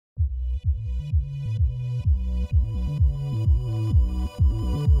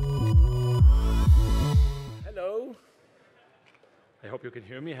can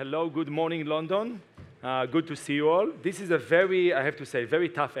hear me. Hello, good morning, London. Good to see you all. This is a very, I have to say, very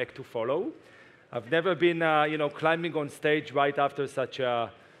tough act to follow. I've never been, climbing on stage right after such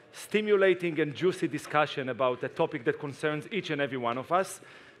a stimulating and juicy discussion about a topic that concerns each and every one of us.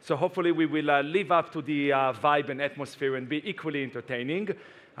 So hopefully we will live up to the vibe and atmosphere and be equally entertaining.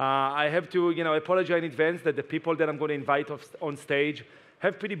 I have to, apologize in advance that the people that I'm going to invite on stage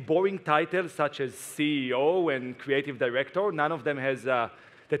have pretty boring titles such as CEO and creative director. None of them has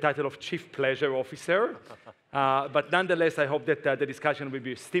the title of chief pleasure officer. But nonetheless, I hope that the discussion will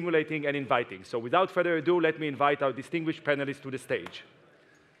be stimulating and inviting. So without further ado, let me invite our distinguished panelists to the stage.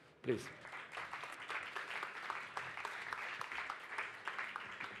 Please.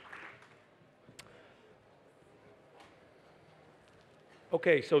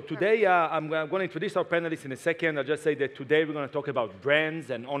 Okay, so today I'm going to introduce our panelists in a second. I'll just say that today we're going to talk about brands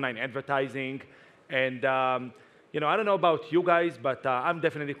and online advertising. And, I don't know about you guys, but I'm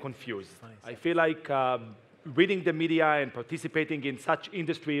definitely confused. I feel like reading the media and participating in such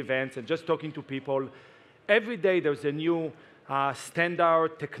industry events and just talking to people, every day there's a new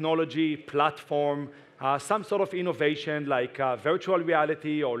standard technology platform, some sort of innovation like virtual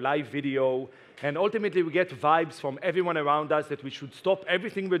reality or live video. And ultimately, we get vibes from everyone around us that we should stop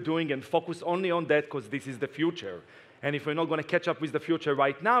everything we're doing and focus only on that because this is the future. And if we're not going to catch up with the future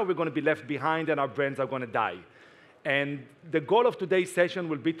right now, we're going to be left behind and our brands are going to die. And the goal of today's session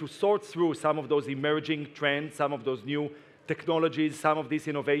will be to sort through some of those emerging trends, some of those new technologies, some of this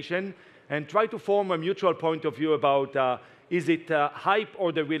innovation, and try to form a mutual point of view about is it hype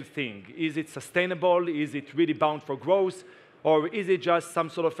or the real thing? Is it sustainable? Is it really bound for growth? Or is it just some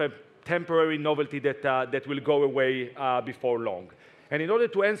sort of a temporary novelty that will go away before long? And in order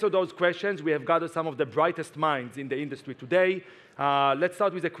to answer those questions, we have gathered some of the brightest minds in the industry today. Let's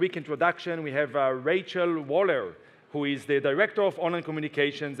start with a quick introduction. We have Rachel Waller, who is the Director of Online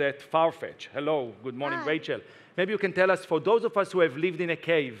Communications at Farfetch. Hello, good morning, Hi. Rachel. Maybe you can tell us, for those of us who have lived in a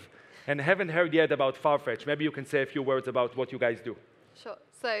cave and haven't heard yet about Farfetch, maybe you can say a few words about what you guys do. Sure.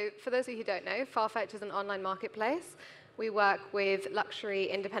 So for those of you who don't know, Farfetch is an online marketplace. We work with luxury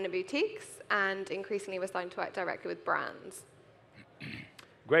independent boutiques, and increasingly we're starting to work directly with brands.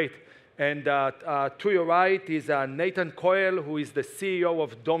 Great. And to your right is Nathan Coyle, who is the CEO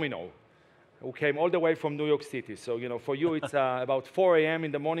of Domino, who came all the way from New York City. So, for you, it's about 4 a.m.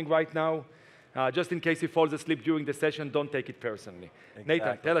 in the morning right now. Just in case he falls asleep during the session, don't take it personally. Exactly.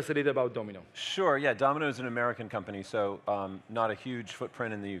 Nathan, tell us a little about Domino. Sure, yeah, Domino is an American company, so not a huge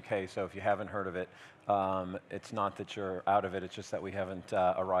footprint in the UK, so if you haven't heard of it, it's not that you're out of it, it's just that we haven't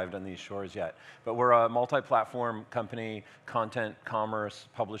arrived on these shores yet. But we're a multi-platform company, content, commerce,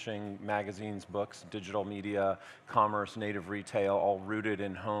 publishing, magazines, books, digital media, commerce, native retail, all rooted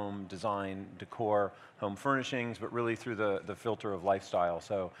in home, design, decor, home furnishings, but really through the filter of lifestyle.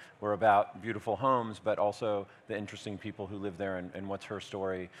 So we're about beautiful homes, but also the interesting people who live there and what's her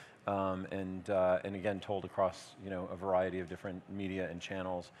story. And again, told across a variety of different media and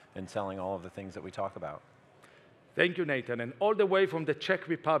channels, and selling all of the things that we talk about. Thank you, Nathan. And all the way from the Czech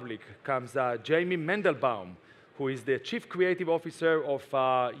Republic comes Jamie Mendelbaum, who is the Chief Creative Officer of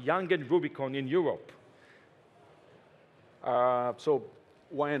Young & Rubicon in Europe. So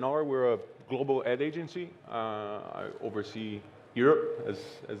Y&R, we're a global ad agency. I oversee Europe, as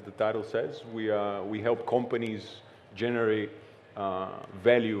the title says. We help companies generate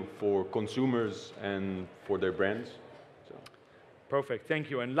value for consumers and for their brands. So. Perfect, thank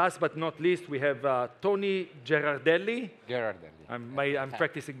you. And last but not least, we have Tony Gherardelli. Gherardelli. I'm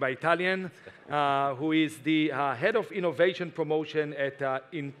practicing my Italian, who is the Head of Innovation Promotion at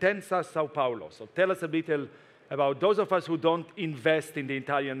Intensa Sao Paulo. So tell us a little about those of us who don't invest in the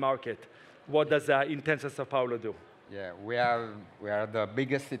Italian market. What does Intensa Sao Paulo do? Yeah, we are the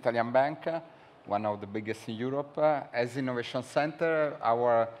biggest Italian bank, one of the biggest in Europe. As Innovation Center,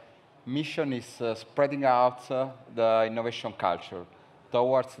 our mission is spreading out the innovation culture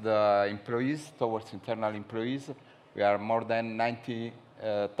towards the employees, towards internal employees. We are more than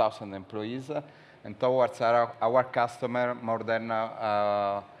 90,000 employees, and towards our customer, more than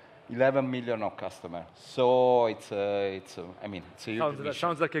 11 million of customers. So it's a huge mission.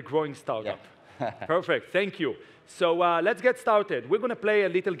 Sounds like a growing startup. Yeah. Perfect, thank you. So let's get started. We're going to play a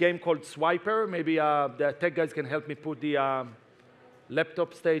little game called Swiper. Maybe the tech guys can help me put the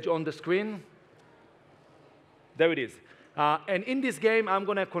laptop stage on the screen. There it is. And in this game, I'm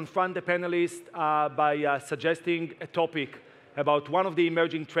going to confront the panelists by suggesting a topic about one of the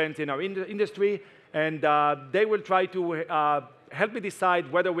emerging trends in our industry, and they will try to help me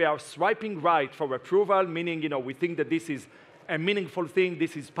decide whether we are swiping right for approval, meaning we think that this is a meaningful thing,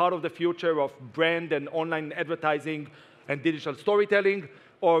 this is part of the future of brand and online advertising, and digital storytelling,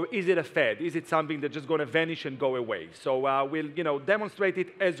 or is it a fad? Is it something that's just going to vanish and go away? So we'll demonstrate it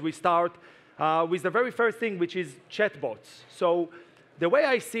as we start with the very first thing, which is chatbots. So the way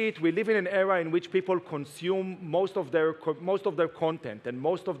I see it, we live in an era in which people consume most of their content and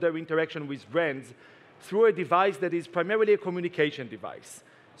most of their interaction with brands through a device that is primarily a communication device.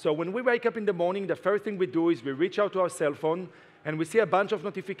 So when we wake up in the morning, the first thing we do is we reach out to our cell phone, and we see a bunch of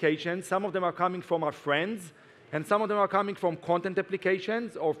notifications. Some of them are coming from our friends, and some of them are coming from content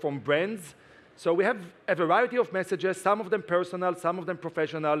applications or from brands. So we have a variety of messages, some of them personal, some of them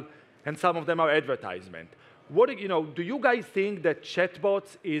professional, and some of them are advertisement. Do you guys think that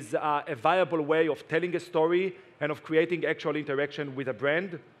chatbots is a viable way of telling a story and of creating actual interaction with a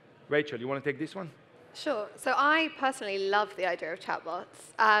brand? Rachel, you want to take this one? Sure. So I personally love the idea of chatbots.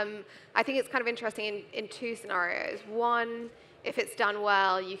 I think it's kind of interesting in two scenarios. One, if it's done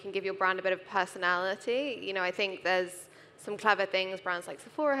well, you can give your brand a bit of personality. I think there's some clever things brands like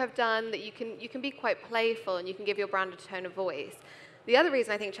Sephora have done that you can be quite playful and you can give your brand a tone of voice. The other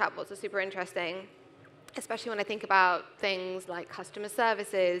reason I think chatbots are super interesting, especially when I think about things like customer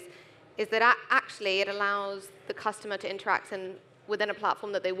services, is that actually it allows the customer to interact within a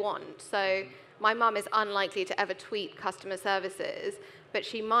platform that they want. So my mum is unlikely to ever tweet customer services, but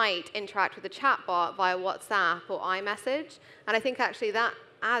she might interact with a chatbot via WhatsApp or iMessage. And I think actually that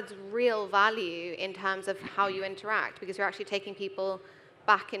adds real value in terms of how you interact, because you're actually taking people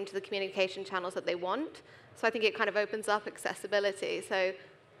back into the communication channels that they want. So I think it kind of opens up accessibility. So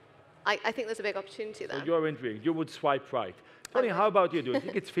I think there's a big opportunity there. So you're intrigued. You would swipe right. Tony, how about you? Do you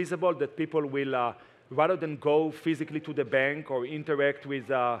think it's feasible that people will, rather than go physically to the bank or interact with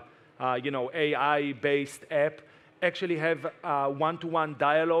AI-based app, actually have one-to-one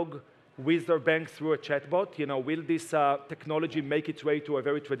dialogue with their bank through a chatbot? Will this technology make its way to a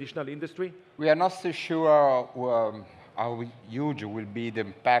very traditional industry? We are not so sure how huge will be the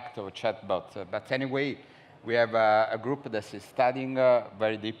impact of a chatbot. But anyway, we have a group that is studying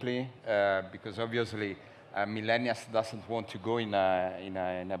very deeply because obviously millennials doesn't want to go in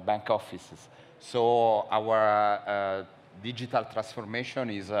a bank offices. So our digital transformation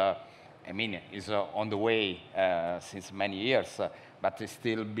is on the way since many years, but it's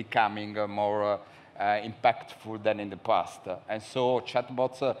still becoming more impactful than in the past. And so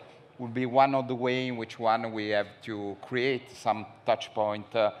chatbots will be one of the ways in which we have to create some touch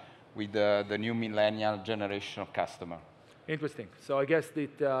point with the new millennial generation of customer. Interesting. So I guess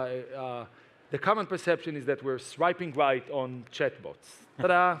that the common perception is that we're swiping right on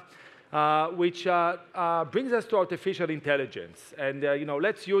chatbots. Which brings us to artificial intelligence. And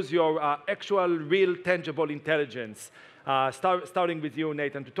let's use your actual, real, tangible intelligence, starting with you,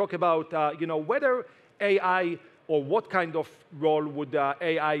 Nathan, to talk about whether AI or what kind of role would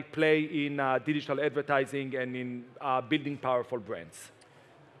AI play in digital advertising and in building powerful brands?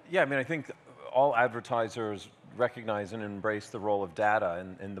 Yeah, I think all advertisers recognize and embrace the role of data,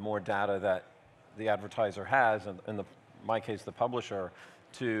 and the more data that the advertiser has, and in my case, the publisher,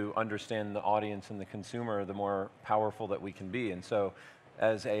 to understand the audience and the consumer, the more powerful that we can be. And so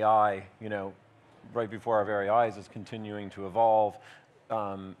as AI, right before our very eyes is continuing to evolve,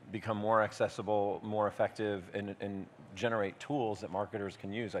 become more accessible, more effective, and generate tools that marketers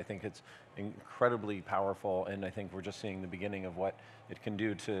can use, I think it's incredibly powerful, and I think we're just seeing the beginning of what it can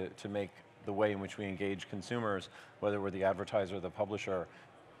do to make the way in which we engage consumers, whether we're the advertiser or the publisher,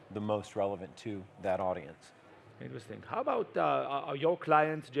 the most relevant to that audience. Interesting. How about are your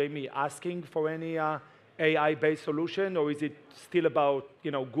clients, Jamie, asking for any AI-based solution, or is it still about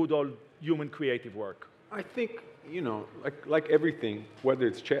good old human creative work? I think like everything, whether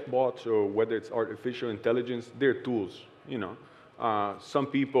it's chatbots or whether it's artificial intelligence, they're tools. Some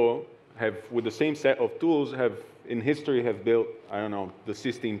people have, with the same set of tools, in history have built, the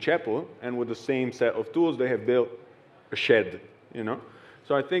Sistine Chapel, and with the same set of tools, they have built a shed.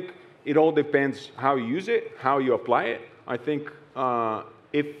 So I think it all depends how you use it, how you apply it. I think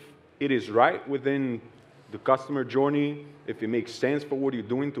if it is right within the customer journey, if it makes sense for what you're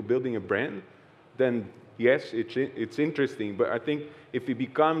doing to building a brand, then yes, it's interesting. But I think if it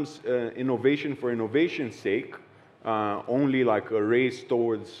becomes innovation for innovation's sake, only like a race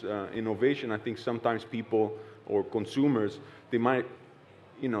towards innovation, I think sometimes people or consumers, they might,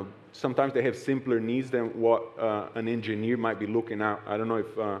 sometimes they have simpler needs than what an engineer might be looking at. I don't know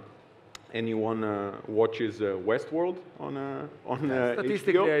if anyone watches Westworld on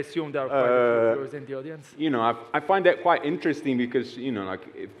Statistically, HBO. I assume there are quite a few viewers in the audience. I find that quite interesting because,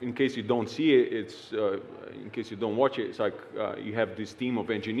 in case you don't see it, in case you don't watch it, it's like you have this team of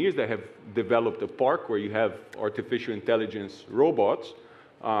engineers that have developed a park where you have artificial intelligence robots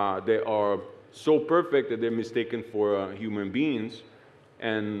that are so perfect that they're mistaken for human beings.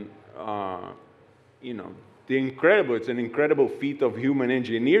 And you know, it's an incredible feat of human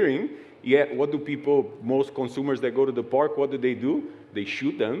engineering. Yet, what do most consumers that go to the park, what do? They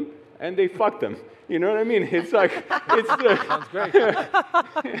shoot them and they fuck them. You know what I mean? It's like, Sounds great.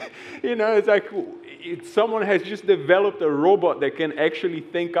 you know, it's like someone has just developed a robot that can actually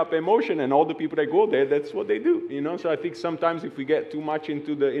think up emotion, and all the people that go there, that's what they do. You know, so I think sometimes if we get too much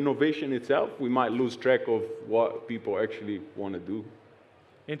into the innovation itself, we might lose track of what people actually want to do.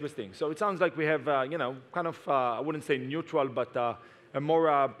 Interesting. So it sounds like we have, you know, kind of, I wouldn't say neutral, but a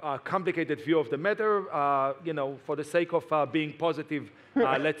more complicated view of the matter. You know, for the sake of being positive,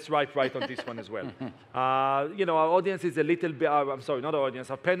 let's write right on this one as well. You know, our audience is a little bit, I'm sorry, not our audience,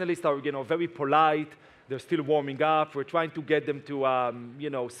 our panelists are, you know, very polite. They're still warming up. We're trying to get them to,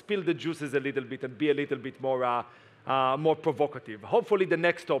 you know, spill the juices a little bit and be a little bit more, more provocative. Hopefully the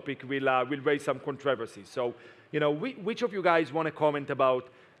next topic will raise some controversy. So, you know, which of you guys want to comment about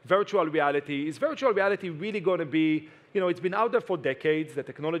virtual reality? Is virtual reality really going to be, you know, it's been out there for decades, the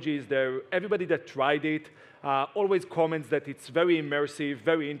technology is there, everybody that tried it always comments that it's very immersive,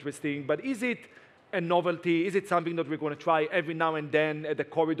 very interesting, but is it a novelty? Is it something that we're going to try every now and then at the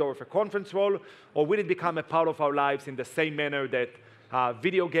corridor of a conference hall, or will it become a part of our lives in the same manner that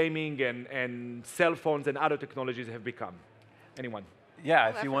video gaming and cell phones and other technologies have become? Anyone? Yeah,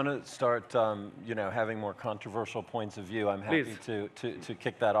 if you want to start, you know, having more controversial points of view, I'm happy to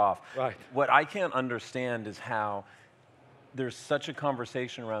kick that off. Right. What I can't understand is how there's such a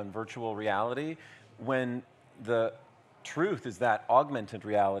conversation around virtual reality when the truth is that augmented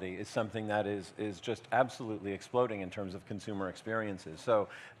reality is something that is just absolutely exploding in terms of consumer experiences. So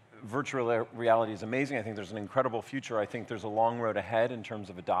virtual reality is amazing. I think there's an incredible future. I think there's a long road ahead in terms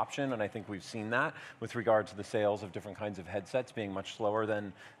of adoption, and I think we've seen that with regard to the sales of different kinds of headsets being much slower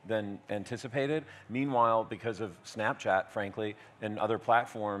than anticipated. Meanwhile, because of Snapchat, frankly, and other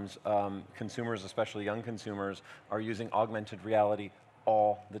platforms, consumers, especially young consumers, are using augmented reality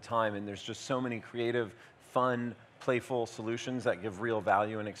all the time, and there's just so many creative, fun, playful solutions that give real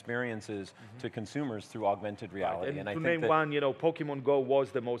value and experiences to consumers through augmented reality. Right. And I to think name one, you know, Pokemon Go was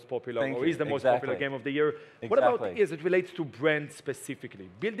the most popular, or is the most popular game of the year. Exactly. What about as it relates to brands specifically?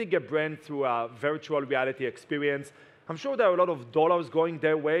 Building a brand through a virtual reality experience, I'm sure there are a lot of dollars going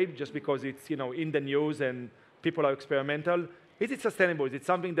their way just because it's, you know, in the news and people are experimental. Is it sustainable? Is it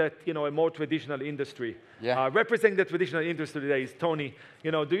something that, you know, a more traditional industry? Yeah. Representing the traditional industry today is Tony.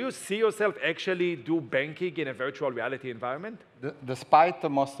 You know, do you see yourself actually do banking in a virtual reality environment? Despite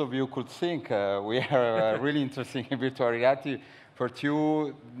most of you could think, we are really interested in virtual reality for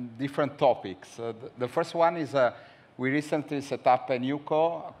two different topics. The first one is we recently set up a new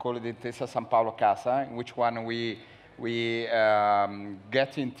co called Intesa San Paolo Casa, in which one we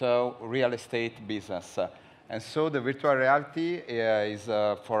get into real estate business. And so the virtual reality is,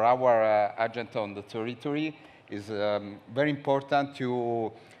 for our agent on the territory, is very important to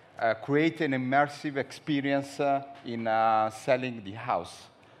create an immersive experience in selling the house.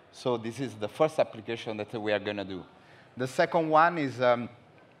 So this is the first application that we are going to do. The second one is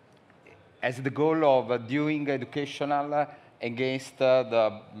as the goal of doing educational against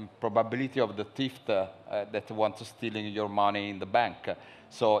the probability of the thief that want to steal your money in the bank.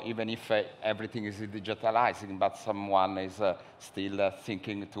 So even if everything is digitalizing, but someone is still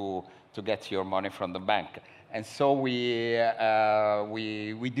thinking to get your money from the bank. And so we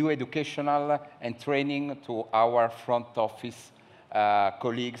do educational and training to our front office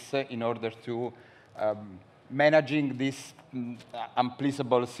colleagues in order to managing this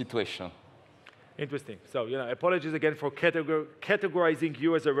unpleasable situation. Interesting. So, you know, apologies again for categorizing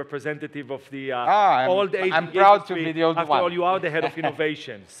you as a representative of the old age. I'm proud to be the old one. After all, you are the head of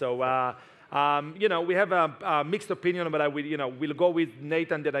innovation. So, you know, we have a mixed opinion, but I will, you know, we'll go with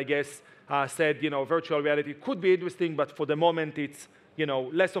Nathan that I guess said, you know, virtual reality could be interesting, but for the moment it's, you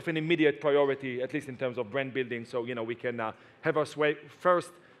know, less of an immediate priority, at least in terms of brand building. So, you know, we can have our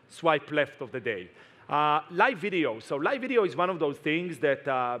first swipe left of the day. Live video. So live video is one of those things that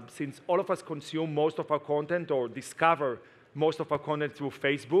since all of us consume most of our content or discover most of our content through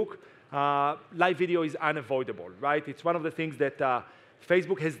Facebook, live video is unavoidable, right? It's one of the things that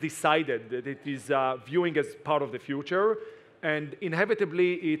Facebook has decided that it is viewing as part of the future, and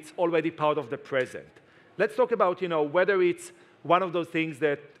inevitably it's already part of the present. Let's talk about, you know, whether it's one of those things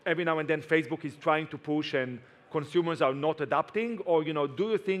that every now and then Facebook is trying to push and consumers are not adapting, or, you know, do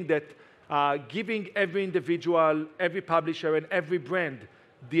you think that giving every individual, every publisher, and every brand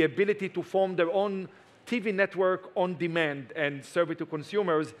the ability to form their own TV network on demand and serve it to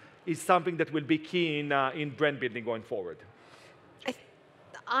consumers is something that will be key in brand building going forward?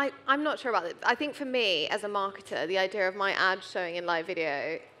 I'm not sure about it. I think for me, as a marketer, the idea of my ad showing in live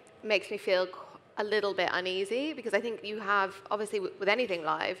video makes me feel a little bit uneasy, because I think you have, obviously with anything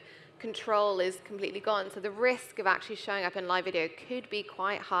live, control is completely gone. So the risk of actually showing up in live video could be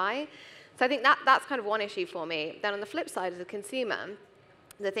quite high. So I think that's kind of one issue for me. Then on the flip side, as a consumer,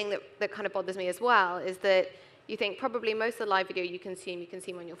 the thing that kind of bothers me as well is that you think probably most of the live video you consume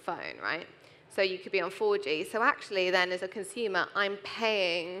on your phone, right? So you could be on 4G. So actually then as a consumer, I'm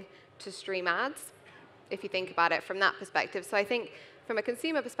paying to stream ads, if you think about it from that perspective. So I think from a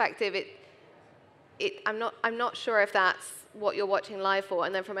consumer perspective, I'm not sure if that's what you're watching live for.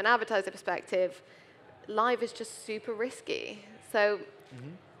 And then from an advertiser perspective, live is just super risky. So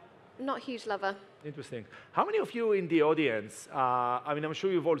not a huge lover. Interesting. How many of you in the audience, I mean, I'm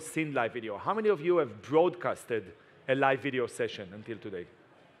sure you've all seen live video. How many of you have broadcasted a live video session until today?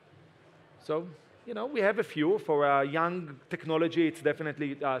 So, you know, we have a few. For young technology, it's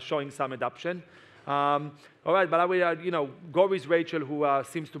definitely showing some adoption. All right, but I will, you know, go with Rachel, who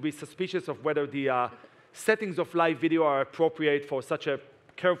seems to be suspicious of whether the settings of live video are appropriate for such a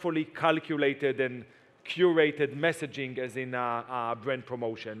carefully calculated and curated messaging as in brand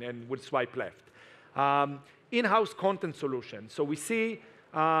promotion, and will swipe left. In-house content solution. So we see,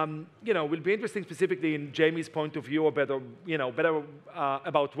 you know, will be interesting specifically in Jamie's point of view, or better, you know,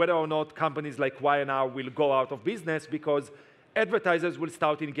 about whether or not companies like Y&R will go out of business because advertisers will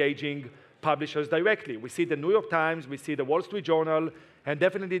start engaging publishers directly. We see the New York Times, we see the Wall Street Journal, and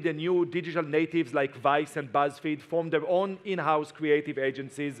definitely the new digital natives like Vice and BuzzFeed form their own in-house creative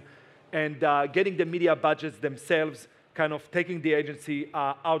agencies and getting the media budgets themselves, kind of taking the agency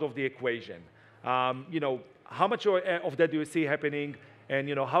out of the equation. You know, how much of that do you see happening, and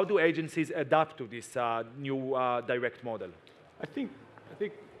you know, how do agencies adapt to this new direct model? I think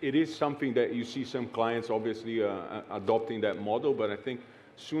it is something that you see some clients obviously adopting that model, but I think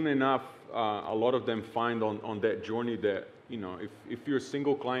soon enough, a lot of them find on that journey that, you know, if you're a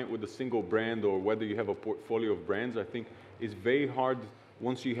single client with a single brand, or whether you have a portfolio of brands, I think it's very hard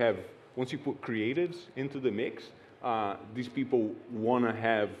once you put creatives into the mix. These people want to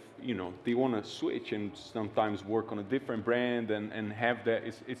have, you know, they want to switch and sometimes work on a different brand and have that,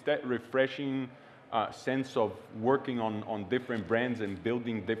 it's that refreshing sense of working on different brands and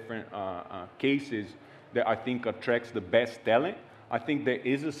building different cases that I think attracts the best talent. I think there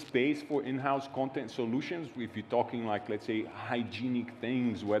is a space for in-house content solutions if you're talking like, let's say, hygienic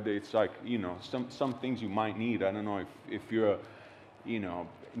things, whether it's like, you know, some things you might need. I don't know if you're, you know,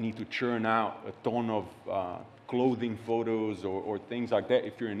 need to churn out a ton of clothing photos or things like that.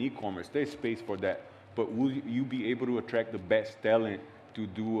 If you're in e-commerce, there's space for that. But will you be able to attract the best talent to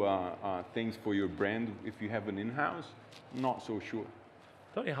do things for your brand if you have an in-house? Not so sure.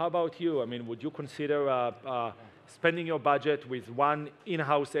 Tony, how about you? I mean, would you consider spending your budget with one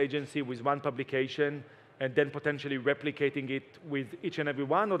in-house agency, with one publication, and then potentially replicating it with each and every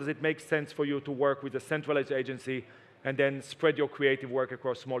one? Or does it make sense for you to work with a centralized agency and then spread your creative work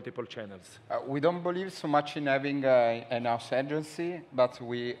across multiple channels? We don't believe so much in having an in-house agency, but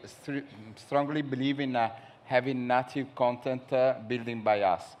we strongly believe in having native content building by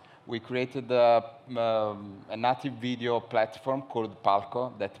us. We created a native video platform called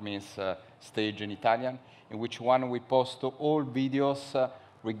Palco, that means stage in Italian, in which we post all videos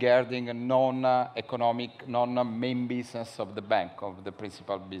regarding non-economic, non-main business of the bank, of the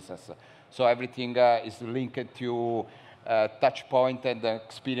principal business. So everything is linked to touch point and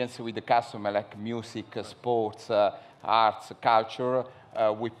experience with the customer, like music, sports, arts, culture.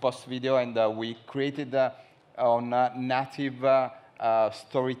 We post video, and we created on native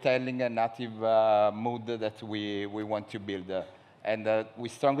storytelling and native mood that we want to build. And we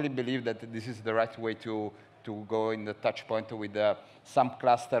strongly believe that this is the right way to go in the touch point with some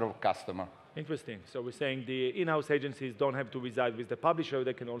cluster of customer. Interesting. So we're saying the in-house agencies don't have to reside with the publisher,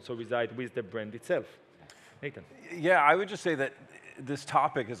 they can also reside with the brand itself. Nathan. Yeah, I would just say that this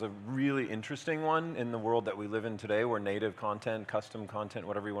topic is a really interesting one in the world that we live in today, where native content, custom content,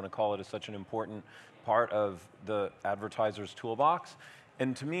 whatever you want to call it, is such an important part of the advertiser's toolbox.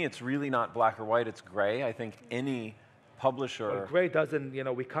 And to me, it's really not black or white, it's gray. I think any publisher... Well, gray doesn't, you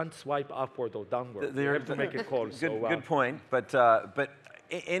know, we can't swipe upward or downward. We have to make a call. Good point, but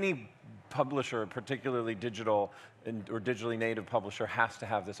any publisher, particularly digital or digitally native publisher, has to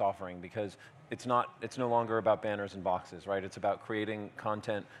have this offering, because it's no longer about banners and boxes, right? It's about creating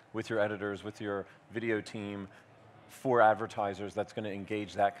content with your editors, with your video team, for advertisers that's going to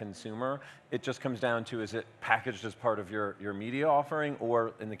engage that consumer. It just comes down to, is it packaged as part of your media offering,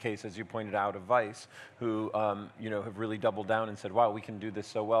 or in the case, as you pointed out, of Vice, who have really doubled down and said, wow, we can do this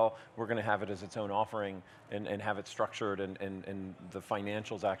so well, we're going to have it as its own offering and have it structured and the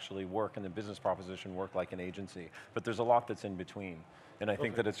financials actually work and the business proposition work like an agency. But there's a lot that's in between. And I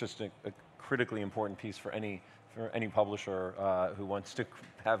think that it's just a critically important piece for any publisher who wants to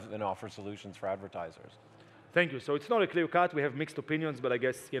have and offer solutions for advertisers. Thank you. So it's not a clear cut. We have mixed opinions, but I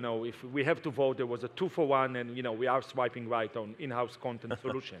guess if we have to vote, there was a 2-for-1, and we are swiping right on in-house content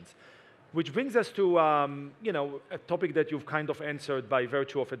solutions. Which brings us to a topic that you've kind of answered by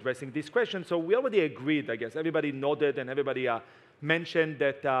virtue of addressing this question. So we already agreed, I guess. Everybody nodded and everybody mentioned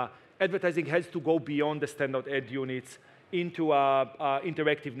that advertising has to go beyond the standard ad units into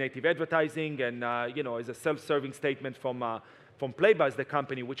interactive native advertising, and as a self-serving statement from Playbuzz, the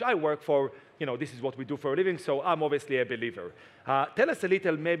company which I work for, this is what we do for a living, so I'm obviously a believer. Tell us a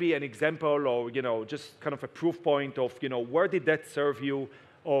little, maybe an example, or just kind of a proof point of where did that serve you,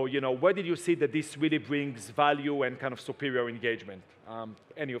 or where did you see that this really brings value and kind of superior engagement?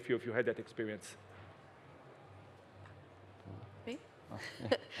 Any of you, if you had that experience? Me?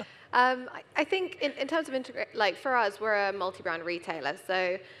 I think in terms of for us, we're a multi-brand retailer,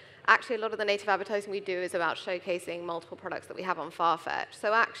 so actually a lot of the native advertising we do is about showcasing multiple products that we have on Farfetch.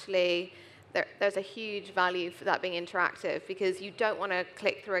 So actually, there's a huge value for that being interactive, because you don't want to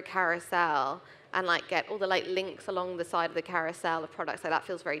click through a carousel and get all the links along the side of the carousel of products. That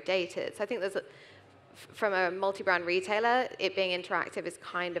feels very dated. So I think from a multi-brand retailer, it being interactive is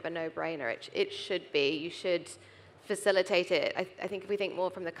kind of a no-brainer. It should be. You should facilitate it. I think if we think more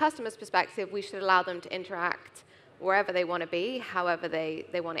from the customer's perspective, we should allow them to interact wherever they want to be, however they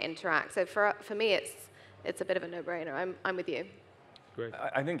want to interact. So for me, it's a bit of a no-brainer. I'm with you. Great.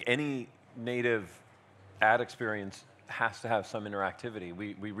 I think any native ad experience has to have some interactivity.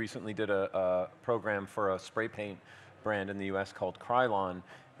 We recently did a program for a spray paint brand in the US called Krylon,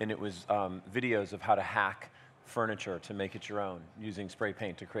 and it was videos of how to hack furniture to make it your own using spray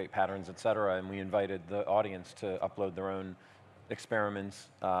paint to create patterns, et cetera. And we invited the audience to upload their own experiments,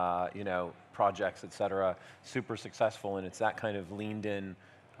 projects, et cetera. Super successful, and it's that kind of leaned in,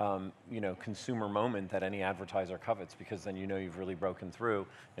 consumer moment that any advertiser covets, because then you've really broken through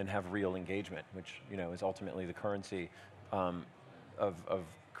and have real engagement, which is ultimately the currency of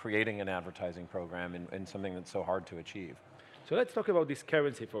creating an advertising program and something that's so hard to achieve. So let's talk about this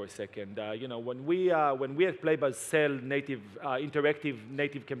currency for a second. When we at Playbuzz sell interactive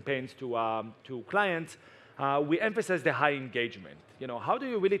native campaigns to clients, we emphasize the high engagement. How do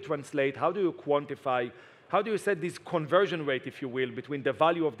you really translate? How do you quantify? How do you set this conversion rate, if you will, between the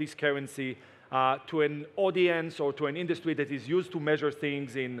value of this currency to an audience or to an industry that is used to measure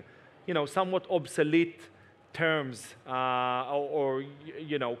things in, somewhat obsolete terms or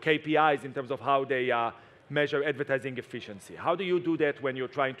KPIs in terms of how they measure advertising efficiency? How do you do that when you're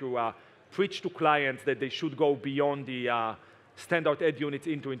trying to preach to clients that they should go beyond the standard ad units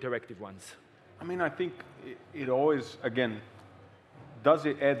into interactive ones? I mean, I think it always, again, does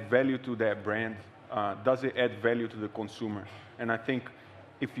it add value to that brand? Does it add value to the consumer? And I think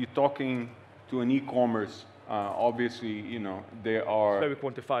if you're talking to an e-commerce, obviously, they are... It's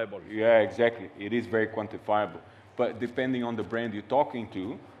very quantifiable. Yeah, exactly. It is very quantifiable. But depending on the brand you're talking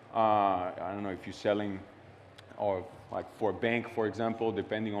to, I don't know if you're selling, or for a bank, for example,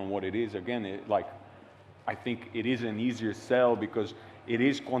 depending on what it is, again, I think it is an easier sell because it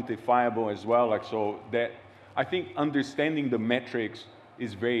is quantifiable as well. So that, I think understanding the metrics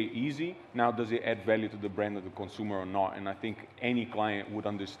is very easy. Now, does it add value to the brand or the consumer or not? And I think any client would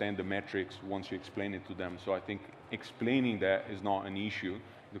understand the metrics once you explain it to them. So I think explaining that is not an issue.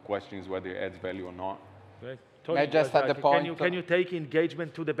 The question is whether it adds value or not. Right. May I just add the point? Can you take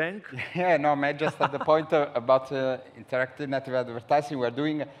engagement to the bank? Yeah, no, may I just add the point about interactive native advertising. We're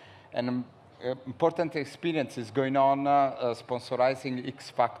doing an important experience is going on sponsorizing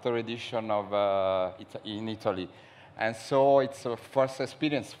X Factor edition of in Italy. And so it's a first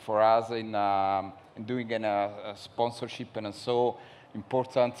experience for us in doing a sponsorship and a so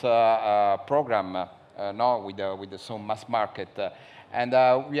important program with some mass market. And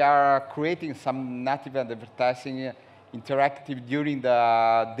we are creating some native advertising interactive during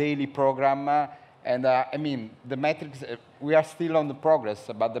the daily program. And I mean, the metrics, we are still on the progress,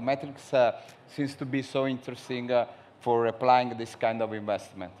 but the metrics seems to be so interesting for applying this kind of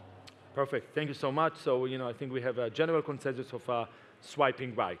investment. Perfect. Thank you so much. So, I think we have a general consensus of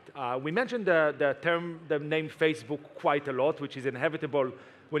swiping right. We mentioned the name Facebook quite a lot, which is inevitable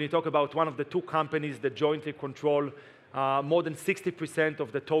when you talk about one of the two companies that jointly control more than 60%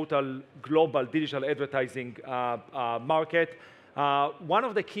 of the total global digital advertising market. One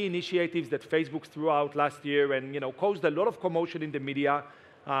of the key initiatives that Facebook threw out last year and caused a lot of commotion in the media,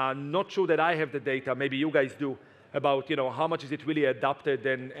 not sure that I have the data, maybe you guys do, about how much is it really adopted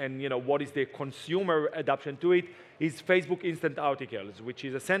and what is the consumer adoption to it, is Facebook Instant Articles, which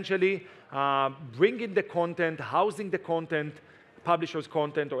is essentially bringing the content, housing the content, publishers'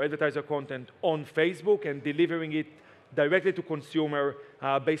 content or advertiser content on Facebook and delivering it directly to consumer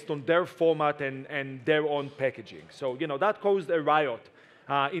based on their format and their own packaging. So that caused a riot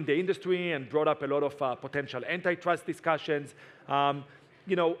in the industry and brought up a lot of potential antitrust discussions.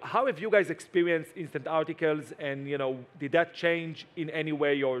 How have you guys experienced Instant Articles, and did that change in any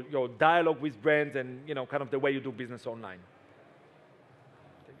way your dialogue with brands and kind of the way you do business online?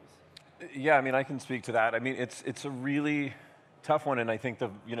 Yeah, I mean, I can speak to that. I mean, it's a really tough one, and I think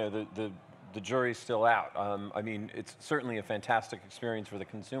the jury's still out. I mean, it's certainly a fantastic experience for the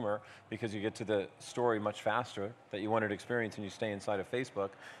consumer because you get to the story much faster that you wanted to experience and you stay inside of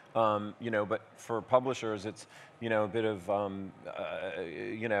Facebook. But for publishers, it's a bit of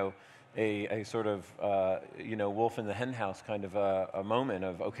a sort of wolf in the hen house kind of a moment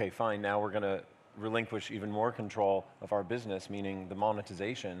of, okay, fine, now we're going to relinquish even more control of our business, meaning the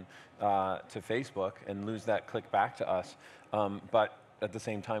monetization to Facebook, and lose that click back to us. But at the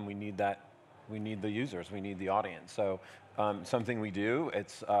same time, we need the users, we need the audience. So something we do,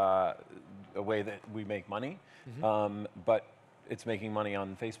 it's a way that we make money, but it's making money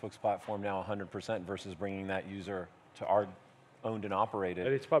on Facebook's platform now 100% versus bringing that user to our owned and operated.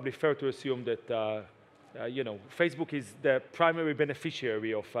 And it's probably fair to assume that Facebook is the primary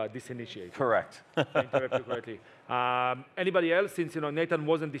beneficiary of this initiative. Correct. Interrupt you correctly. Anybody else? Since Nathan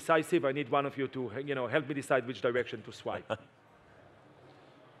wasn't decisive, I need one of you to help me decide which direction to swipe.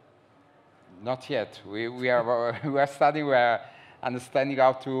 Not yet. We are studying, we are understanding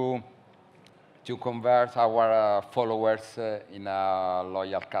how to convert our followers in a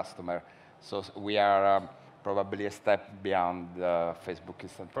loyal customer. So we are probably a step beyond Facebook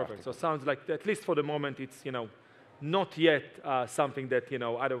Instant Articles. Perfect. So it sounds like, at least for the moment, it's not yet something that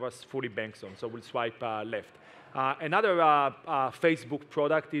either of us fully banks on. So we'll swipe left. Another Facebook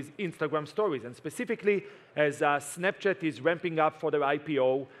product is Instagram Stories, and specifically as Snapchat is ramping up for their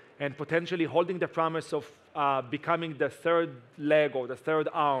IPO and potentially holding the promise of becoming the third leg or the third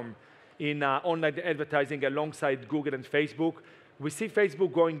arm in online advertising alongside Google and Facebook. We see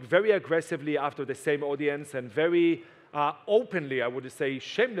Facebook going very aggressively after the same audience and very openly, I would say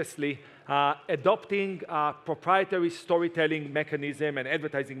shamelessly, adopting proprietary storytelling mechanism and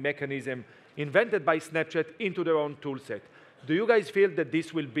advertising mechanism invented by Snapchat into their own toolset. Do you guys feel that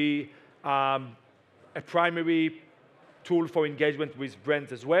this will be a primary tool for engagement with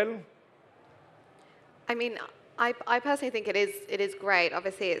brands as well? I mean, I personally think it is great.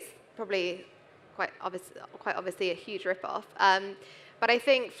 Obviously, it's probably quite obviously a huge ripoff. But I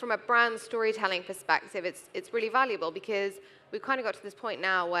think from a brand storytelling perspective, it's really valuable because we've kind of got to this point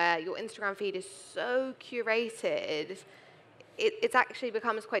now where your Instagram feed is so curated, it actually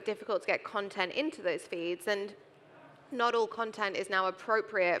becomes quite difficult to get content into those feeds, and not all content is now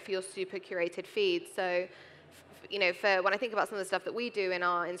appropriate for your super curated feed. So, for when I think about some of the stuff that we do in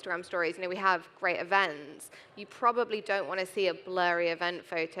our Instagram stories, we have great events. You probably don't want to see a blurry event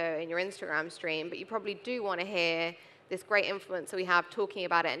photo in your Instagram stream, but you probably do want to hear this great influencer we have talking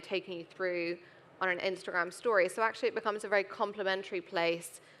about it and taking you through on an Instagram story. So actually it becomes a very complementary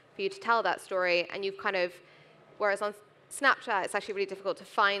place for you to tell that story, and you've kind of, whereas on Snapchat, it's actually really difficult to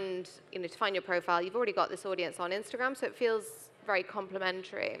find, to find your profile. You've already got this audience on Instagram, so it feels very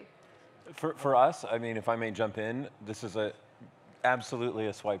complementary. For us, I mean, if I may jump in, this is absolutely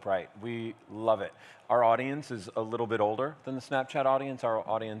a swipe right. We love it. Our audience is a little bit older than the Snapchat audience. Our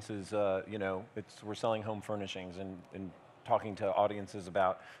audience is, we're selling home furnishings and talking to audiences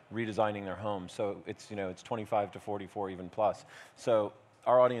about redesigning their homes. So it's, it's 25 to 44 even plus. So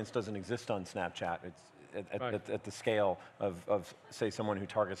our audience doesn't exist on Snapchat. It's at the scale of, say, someone who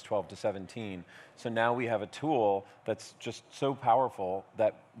targets 12 to 17. So now we have a tool that's just so powerful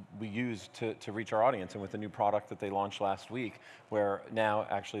that we use to reach our audience. And with the new product that they launched last week, where now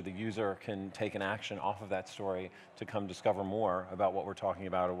actually the user can take an action off of that story to come discover more about what we're talking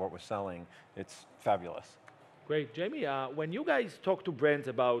about or what we're selling, it's fabulous. Great. Jamie, when you guys talk to brands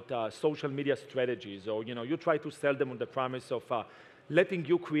about social media strategies, or you try to sell them on the promise of letting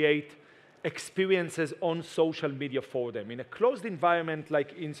you create experiences on social media for them in a closed environment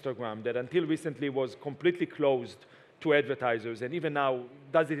like Instagram that until recently was completely closed to advertisers and even now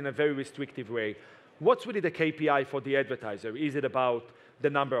does it in a very restrictive way, what's really the KPI for the advertiser? Is it about the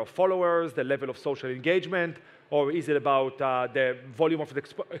number of followers, the level of social engagement, or is it about the volume of the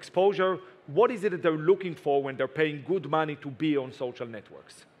exposure? What is it that they're looking for when they're paying good money to be on social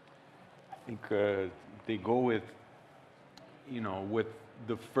networks? I think they go with, with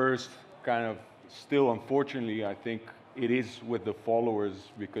the first kind of, still unfortunately, I think it is with the followers,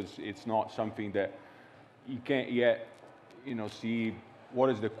 because it's not something that you can't yet, see what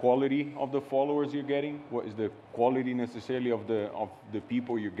is the quality of the followers you're getting, what is the quality necessarily of the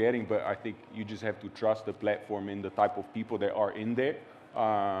people you're getting, but I think you just have to trust the platform in the type of people that are in there,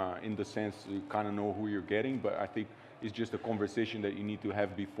 in the sense you kind of know who you're getting, but I think it's just a conversation that you need to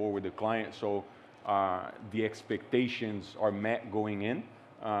have before with the client, so the expectations are met going in,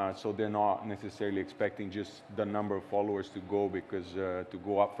 so they're not necessarily expecting just the number of followers to go because to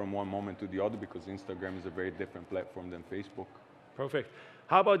go up from one moment to the other, because Instagram is a very different platform than Facebook. Perfect.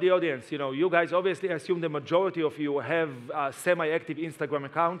 How about the audience? You guys obviously assume the majority of you have semi-active Instagram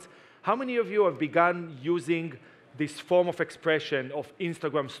accounts. How many of you have begun using this form of expression of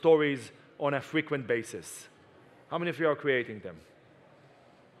Instagram stories on a frequent basis? How many of you are creating them?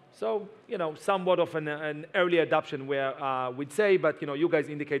 So, somewhat of an early adoption where we'd say, but you guys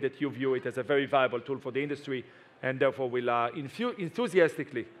indicate that you view it as a very viable tool for the industry and therefore will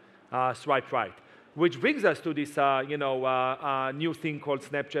enthusiastically swipe right. Which brings us to this new thing called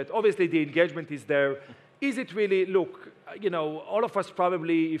Snapchat. Obviously, the engagement is there. Is it really, look, all of us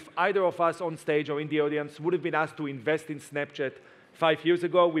probably, if either of us on stage or in the audience would have been asked to invest in Snapchat 5 years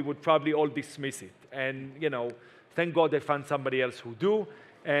ago, we would probably all dismiss it. And, thank God they found somebody else who do.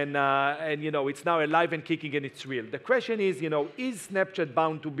 And it's now alive and kicking and it's real. The question is Snapchat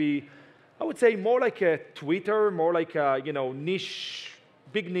bound to be, I would say, more like a Twitter, more like a, niche,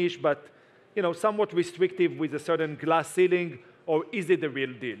 big niche, but somewhat restrictive with a certain glass ceiling, or is it the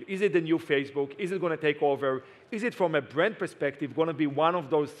real deal? Is it the new Facebook? Is it going to take over? Is it, from a brand perspective, going to be one of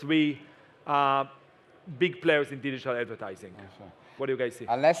those three big players in digital advertising? Yes, what do you guys see?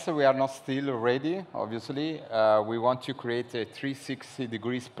 Unless we are not still ready, obviously, we want to create a 360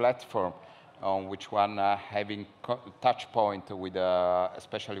 degrees platform on which one having touch point with,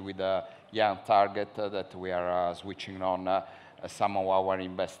 especially with the young target that we are switching on some of our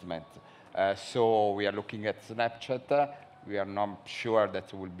investment. So we are looking at Snapchat. We are not sure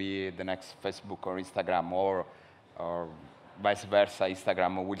that it will be the next Facebook or Instagram, or vice versa.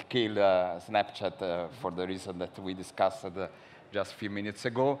 Instagram will kill Snapchat for the reason that we discussed just a few minutes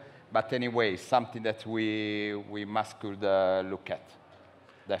ago. But anyway, something that we must could look at.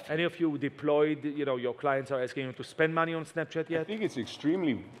 Definitely. Any of you deployed, your clients are asking you to spend money on Snapchat yet? I think it's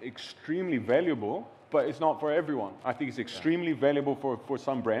extremely valuable, but it's not for everyone. I think it's extremely valuable for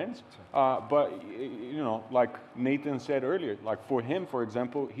some brands, but like Nathan said earlier, like for him, for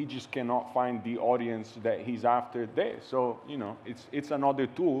example, he just cannot find the audience that he's after there. So it's another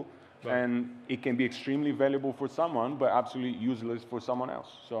tool, right. And it can be extremely valuable for someone, but absolutely useless for someone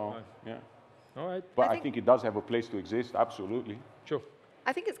else. So right. Yeah. All right. But I think it does have a place to exist. Absolutely. Sure.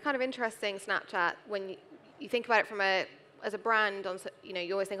 I think it's kind of interesting, Snapchat, when you think about it from as a brand,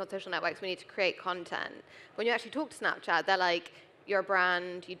 you always think on social networks we need to create content. When you actually talk to Snapchat, they're like, you're a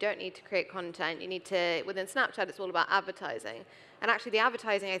brand, you don't need to create content. You need to, within Snapchat, it's all about advertising. And actually the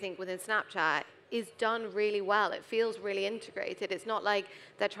advertising, I think, within Snapchat is done really well. It feels really integrated. It's not like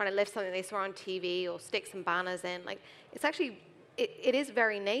they're trying to lift something they saw on TV or stick some banners in. Like, it's actually, it is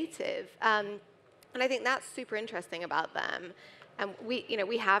very native. And I think that's super interesting about them. And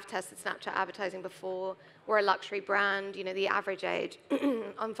we have tested Snapchat advertising before. We're a luxury brand. The average age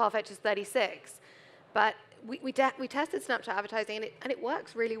on Farfetch is 36. But we tested Snapchat advertising, and it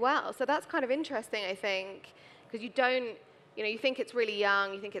works really well. So that's kind of interesting, I think, because you don't, you think it's really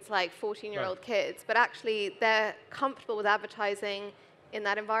young. You think it's like 14-year-old kids. But actually, they're comfortable with advertising in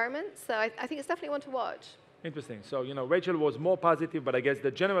that environment. So I think it's definitely one to watch. Interesting. So, Rachel was more positive, but I guess the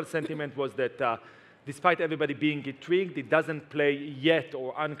general sentiment was that despite everybody being intrigued, it doesn't play yet,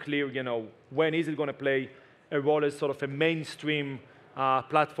 or unclear, when is it going to play a role as sort of a mainstream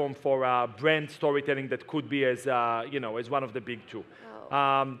platform for brand storytelling that could be as, as one of the big two.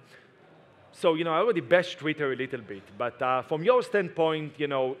 Oh. So, I already bashed Twitter a little bit, but from your standpoint,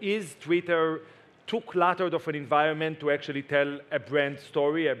 is Twitter too cluttered of an environment to actually tell a brand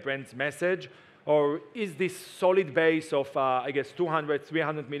story, a brand's message, or is this solid base of, I guess, 200,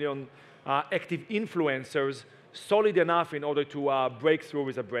 300 million active influencers solid enough in order to break through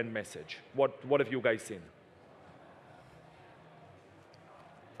with a brand message? What have you guys seen?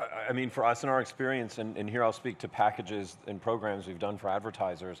 I mean, for us in our experience, and here I'll speak to packages and programs we've done for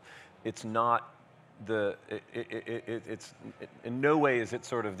advertisers, it's not it's in no way is it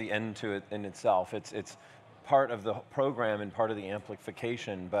sort of the end to it in itself. It's part of the program and part of the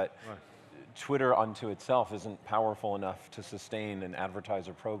amplification, but Twitter unto itself isn't powerful enough to sustain an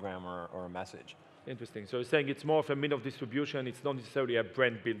advertiser program or a message. Interesting. So you're saying it's more of a mean of distribution, it's not necessarily a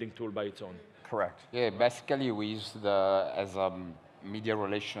brand building tool by its own. Correct. Yeah, basically we use the as a media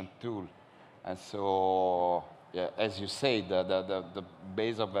relation tool, and so yeah, as you say, the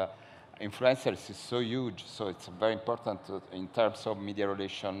base of influencers is so huge, so it's very important to, in terms of media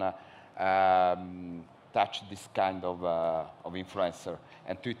relation, touch this kind of influencer.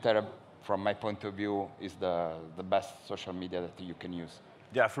 And Twitter, from my point of view, is the best social media that you can use.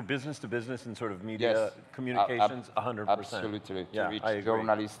 Yeah, for business to business and sort of media communications, 100%. Absolutely, yeah, to reach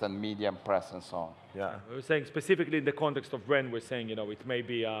journalists and media and press and so on. Yeah. We're saying specifically in the context of brand, we're saying, it may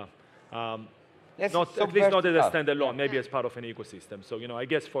be Yes, not, so at least not as a vertical. standalone, maybe as part of an ecosystem. So, I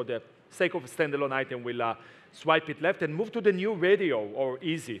guess for the sake of a standalone item, we'll swipe it left and move to the new radio, or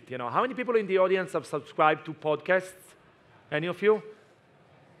is it? How many people in the audience have subscribed to podcasts? Any of you?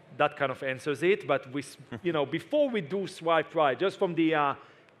 That kind of answers it. But we, before we do swipe right, just from the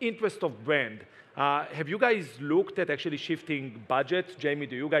interest of brand, have you guys looked at actually shifting budgets? Jamie,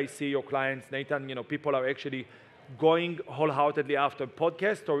 do you guys see your clients? Nathan, people are actually going wholeheartedly after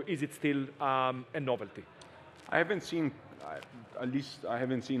podcast, or is it still a novelty? I haven't seen, at least I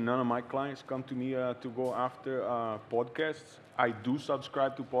haven't seen none of my clients come to me to go after podcasts. I do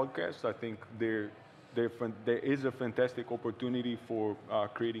subscribe to podcasts. I think there is a fantastic opportunity for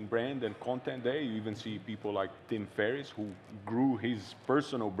creating brand and content there. You even see people like Tim Ferriss, who grew his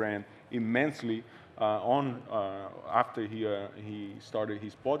personal brand immensely after he started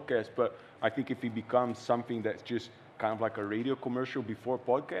his podcast. But I think if it becomes something that's just kind of like a radio commercial before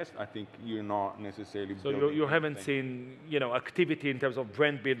podcast, I think you're not necessarily. So you haven't seen activity in terms of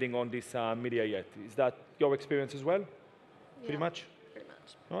brand building on this media yet. Is that your experience as well? Yeah, pretty much. Pretty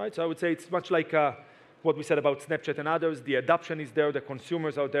much. All right. So I would say it's much like what we said about Snapchat and others. The adoption is there. The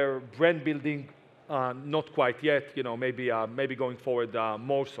consumers are there. Brand building, not quite yet. Maybe going forward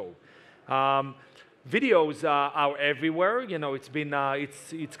more so. Videos are everywhere. It's been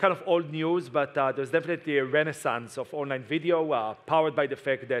it's kind of old news, but there's definitely a renaissance of online video, powered by the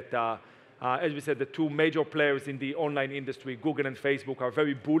fact that, as we said, the two major players in the online industry, Google and Facebook, are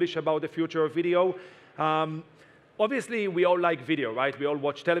very bullish about the future of video. Obviously, we all like video, right? We all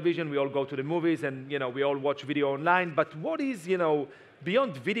watch television, we all go to the movies, and we all watch video online. But what is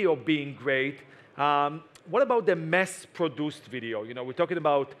beyond video being great? What about the mass-produced video? We're talking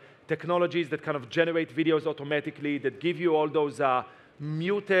about technologies that kind of generate videos automatically, that give you all those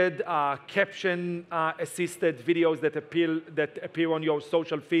muted, caption-assisted videos that appear on your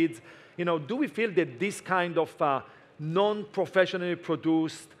social feeds. Do we feel that this kind of non-professionally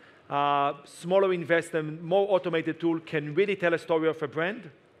produced, smaller investment, more automated tool can really tell a story of a brand?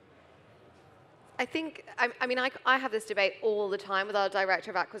 I think, I have this debate all the time with our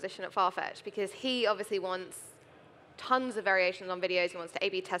director of acquisition at Farfetch, because he obviously wants tons of variations on videos. He wants to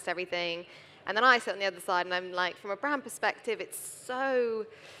A/B test everything. And then I sit on the other side, and I'm like, from a brand perspective, it's so,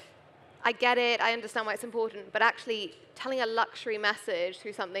 I get it, I understand why it's important, but actually telling a luxury message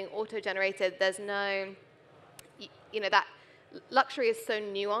through something auto-generated, there's no, that luxury is so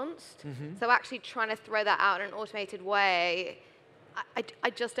nuanced. Mm-hmm. So actually trying to throw that out in an automated way, I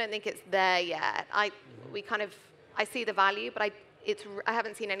just don't think it's there yet. I see the value, but I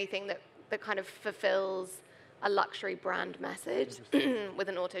haven't seen anything that kind of fulfills a luxury brand message with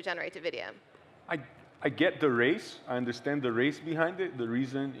an auto-generated video. I get the race. I understand the race behind it. The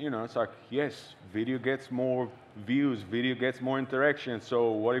reason, it's like, yes, video gets more views, video gets more interaction.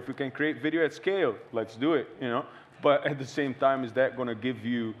 So what if we can create video at scale? Let's do it, But at the same time, is that going to give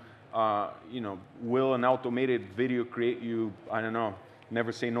you, will an automated video create you, I don't know,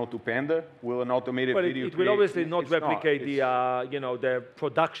 never say no to Panda? Will an automated video it will obviously not replicate the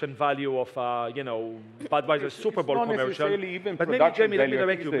production value of, Budweiser's Super Bowl commercial. Even but maybe, Jamie, let me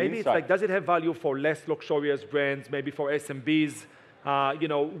direct you. Maybe it's like, does it have value for less luxurious brands, maybe for SMBs?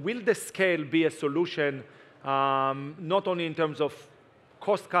 Will the scale be a solution, not only in terms of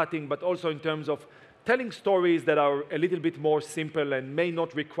cost cutting, but also in terms of telling stories that are a little bit more simple and may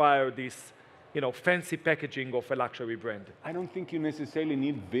not require this fancy packaging of a luxury brand? I don't think you necessarily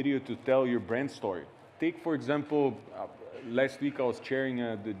need video to tell your brand story. Take, for example, last week I was chairing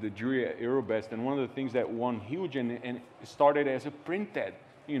the jury at Eurobest, and one of the things that won huge and started as a print ad.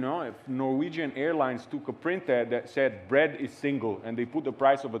 If Norwegian Airlines took a print ad that said bread is single, and they put the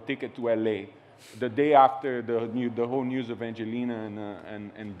price of a ticket to LA, the day after the whole news of Angelina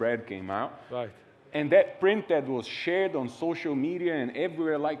and bread came out. Right. And that print ad was shared on social media and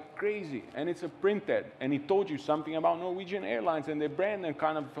everywhere like crazy. And it's a print ad. And it told you something about Norwegian Airlines and their brand and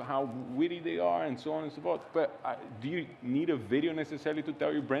kind of how witty they are and so on and so forth. But do you need a video necessarily to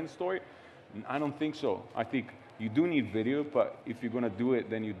tell your brand story? I don't think so. I think you do need video, but if you're going to do it,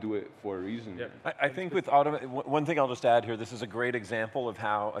 then you do it for a reason. Yeah. I think with one thing I'll just add here, this is a great example of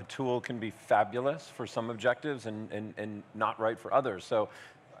how a tool can be fabulous for some objectives and not right for others. So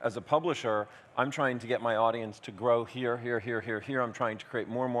as a publisher, I'm trying to get my audience to grow here, here, here, here, here. I'm trying to create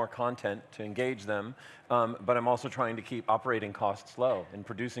more and more content to engage them, but I'm also trying to keep operating costs low, and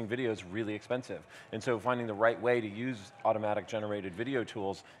producing video is really expensive. And so finding the right way to use automatic generated video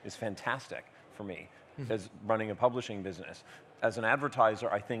tools is fantastic for me as running a publishing business. As an advertiser,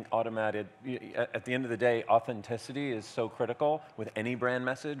 I think at the end of the day, authenticity is so critical with any brand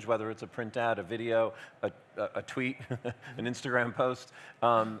message, whether it's a print ad, a video, a tweet, an Instagram post.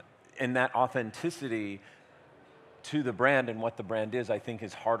 And that authenticity to the brand and what the brand is, I think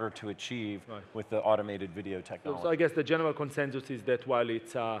is harder to achieve with the automated video technology. So I guess the general consensus is that while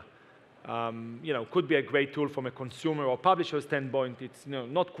it's could be a great tool from a consumer or publisher standpoint, it's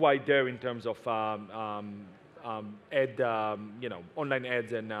not quite there in terms of online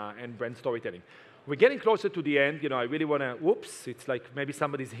ads and brand storytelling. We're getting closer to the end. I really want to, whoops, it's like maybe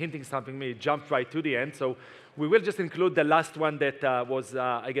somebody's hinting something, maybe jumped right to the end. So we will just include the last one that was,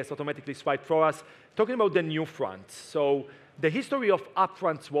 I guess, automatically swiped for us, talking about the new fronts. So the history of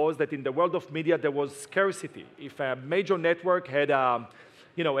upfronts was that in the world of media, there was scarcity. If a major network had a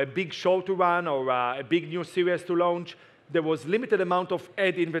big show to run or a big new series to launch, there was limited amount of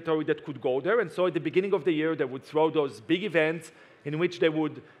ad inventory that could go there. And so at the beginning of the year, they would throw those big events in which they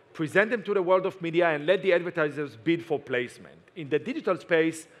would present them to the world of media and let the advertisers bid for placement. In the digital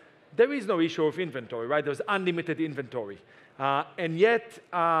space, there is no issue of inventory, right? There's unlimited inventory. And yet,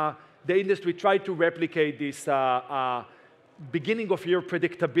 the industry tried to replicate this beginning of year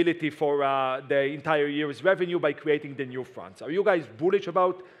predictability for the entire year's revenue by creating the new fronts. Are you guys bullish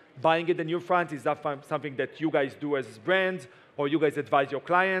about buying in the new fronts? Is that something that you guys do as brands, or you guys advise your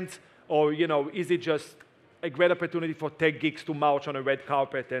clients, or is it just a great opportunity for tech geeks to march on a red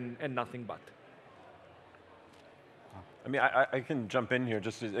carpet and nothing but? I mean, I can jump in here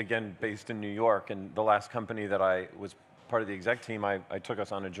just again, based in New York, and the last company that I was part of the exec team, I took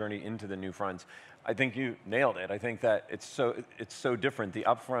us on a journey into the new fronts. I think you nailed it. I think that it's so different. The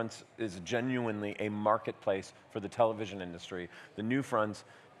upfronts is genuinely a marketplace for the television industry. The new fronts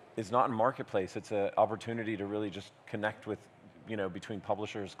is not a marketplace. It's an opportunity to really just connect with, between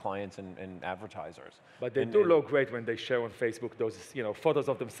publishers, clients, and advertisers. But they do look great when they share on Facebook those, photos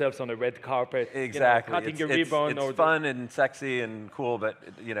of themselves on a red carpet. Exactly. Cutting a ribbon. It's fun and sexy and cool, but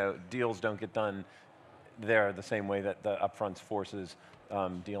deals don't get done there the same way that the upfronts forces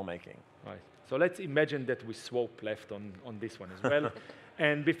deal making. Right. So let's imagine that we swap left on this one as well.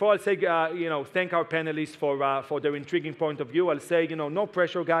 And before I say, thank our panelists for their intriguing point of view, I'll say, no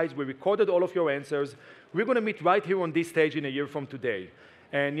pressure, guys. We recorded all of your answers. We're going to meet right here on this stage in a year from today.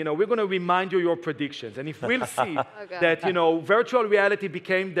 And, we're going to remind you your predictions. And if we'll see that, virtual reality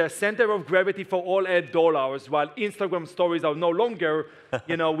became the center of gravity for all ad dollars, while Instagram stories are no longer,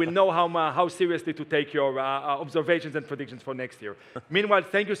 we'll know how seriously to take your observations and predictions for next year. Meanwhile,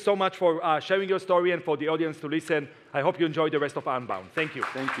 thank you so much for sharing your story and for the audience to listen. I hope you enjoy the rest of unBound. Thank you.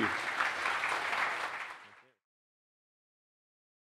 Thank you.